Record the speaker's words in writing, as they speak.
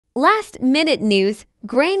Last-minute news,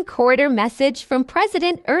 grain corridor message from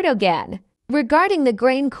President Erdogan regarding the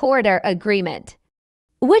grain corridor agreement,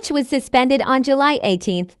 which was suspended on July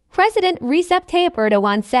 18th. President Recep Tayyip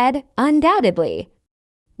Erdoğan said, undoubtedly,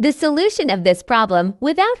 the solution of this problem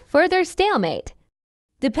without further stalemate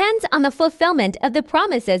depends on the fulfillment of the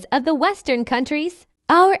promises of the Western countries.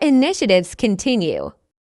 Our initiatives continue.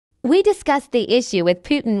 We discussed the issue with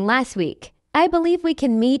Putin last week. I believe we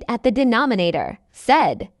can meet at the denominator,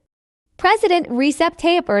 said. President Recep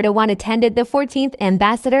Tayyip Erdoğan attended the 14th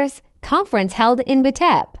Ambassadors Conference held in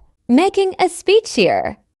Beştepe, making a speech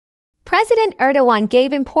here. President Erdogan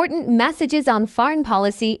gave important messages on foreign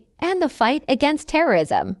policy and the fight against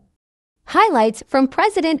terrorism. Highlights from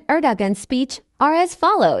President Erdogan's speech are as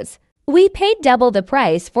follows. We paid double the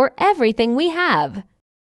price for everything we have.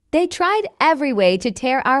 They tried every way to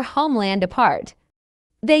tear our homeland apart.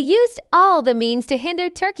 They used all the means to hinder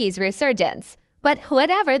Turkey's resurgence, but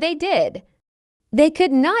whatever they did, they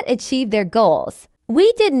could not achieve their goals.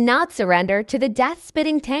 We did not surrender to the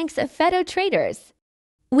death-spitting tanks of FETO traitors.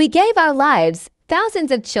 We gave our lives, thousands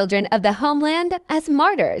of children of the homeland, as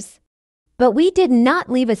martyrs. But we did not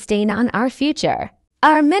leave a stain on our future.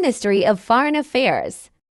 Our Ministry of Foreign Affairs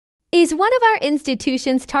is one of our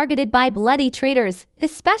institutions targeted by bloody traitors,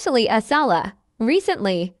 especially Asala.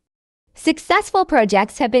 Recently, successful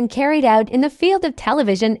projects have been carried out in the field of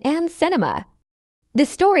television and cinema. The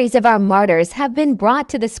stories of our martyrs have been brought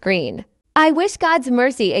to the screen. I wish God's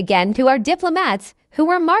mercy again to our diplomats who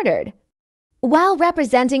were martyred while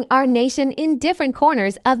representing our nation in different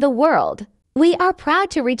corners of the world. We are proud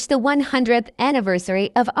to reach the 100th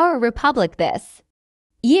anniversary of our republic this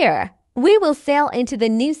year. We will sail into the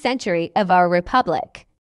new century of our republic.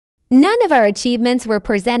 None of our achievements were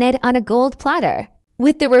presented on a gold platter.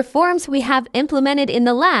 With the reforms we have implemented in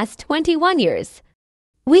the last 21 years,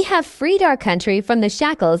 we have freed our country from the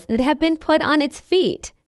shackles that have been put on its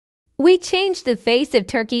feet. We changed the face of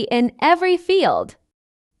Turkey in every field.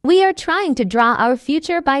 We are trying to draw our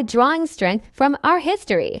future by drawing strength from our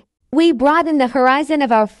history. We broaden the horizon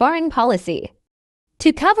of our foreign policy.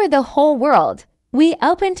 To cover the whole world, we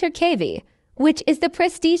opened Turkiye, which is the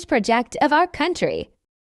prestige project of our country.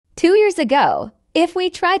 2 years ago, if we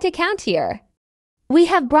try to count here, we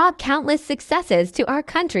have brought countless successes to our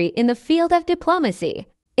country in the field of diplomacy.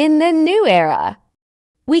 In the new era,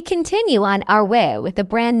 we continue on our way with a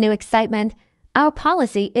brand new excitement. Our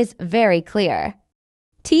policy is very clear.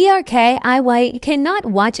 Turkiye cannot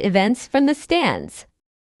watch events from the stands.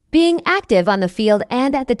 Being active on the field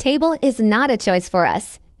and at the table is not a choice for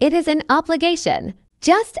us. It is an obligation.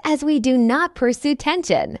 Just as we do not pursue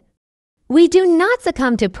tension, we do not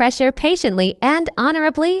succumb to pressure patiently and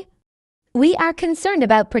honorably. We are concerned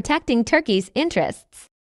about protecting Turkey's interests.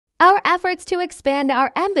 Our efforts to expand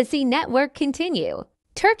our embassy network continue.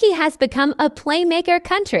 Turkey has become a playmaker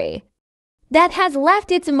country that has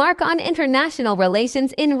left its mark on international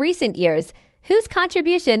relations in recent years, whose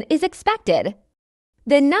contribution is expected.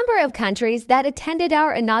 The number of countries that attended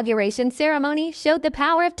our inauguration ceremony showed the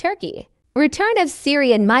power of Turkey. Return of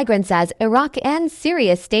Syrian migrants as Iraq and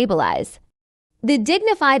Syria stabilize. The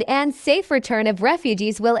dignified and safe return of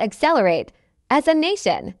refugees will accelerate. As a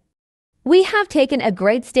nation, we have taken a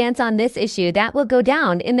great stance on this issue that will go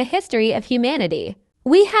down in the history of humanity.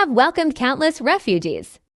 We have welcomed countless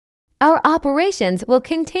refugees. Our operations will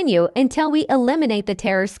continue until we eliminate the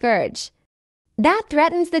terror scourge that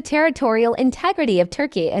threatens the territorial integrity of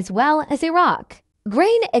Turkey as well as Iraq.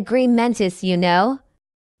 Grain agreements, you know.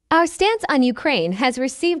 Our stance on Ukraine has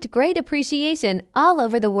received great appreciation all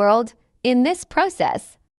over the world in this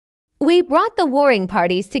process. We brought the warring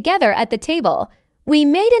parties together at the table. We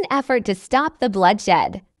made an effort to stop the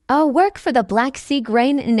bloodshed. Our work for the Black Sea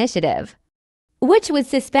Grain Initiative, which was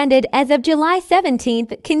suspended as of July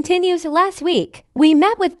 17th, continues last week. We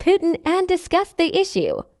met with Putin and discussed the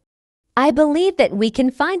issue. I believe that we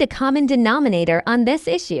can find a common denominator on this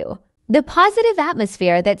issue. The positive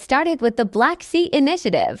atmosphere that started with the Black Sea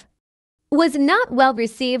Initiative was not well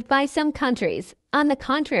received by some countries. On the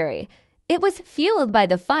contrary, it was fueled by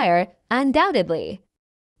the fire, undoubtedly.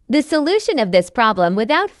 The solution of this problem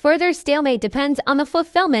without further stalemate depends on the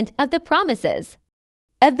fulfillment of the promises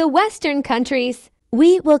of the Western countries.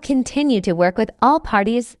 We will continue to work with all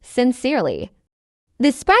parties sincerely.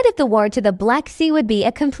 The spread of the war to the Black Sea would be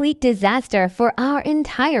a complete disaster for our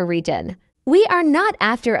entire region. We are not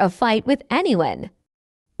after a fight with anyone.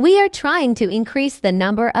 We are trying to increase the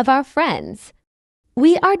number of our friends.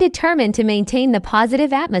 We are determined to maintain the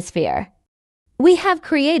positive atmosphere we have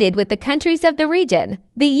created with the countries of the region,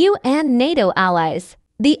 the EU and NATO allies.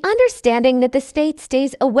 The understanding that the state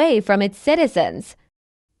stays away from its citizens,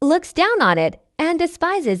 looks down on it, and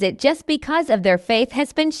despises it just because of their faith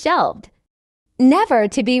has been shelved, never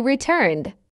to be returned.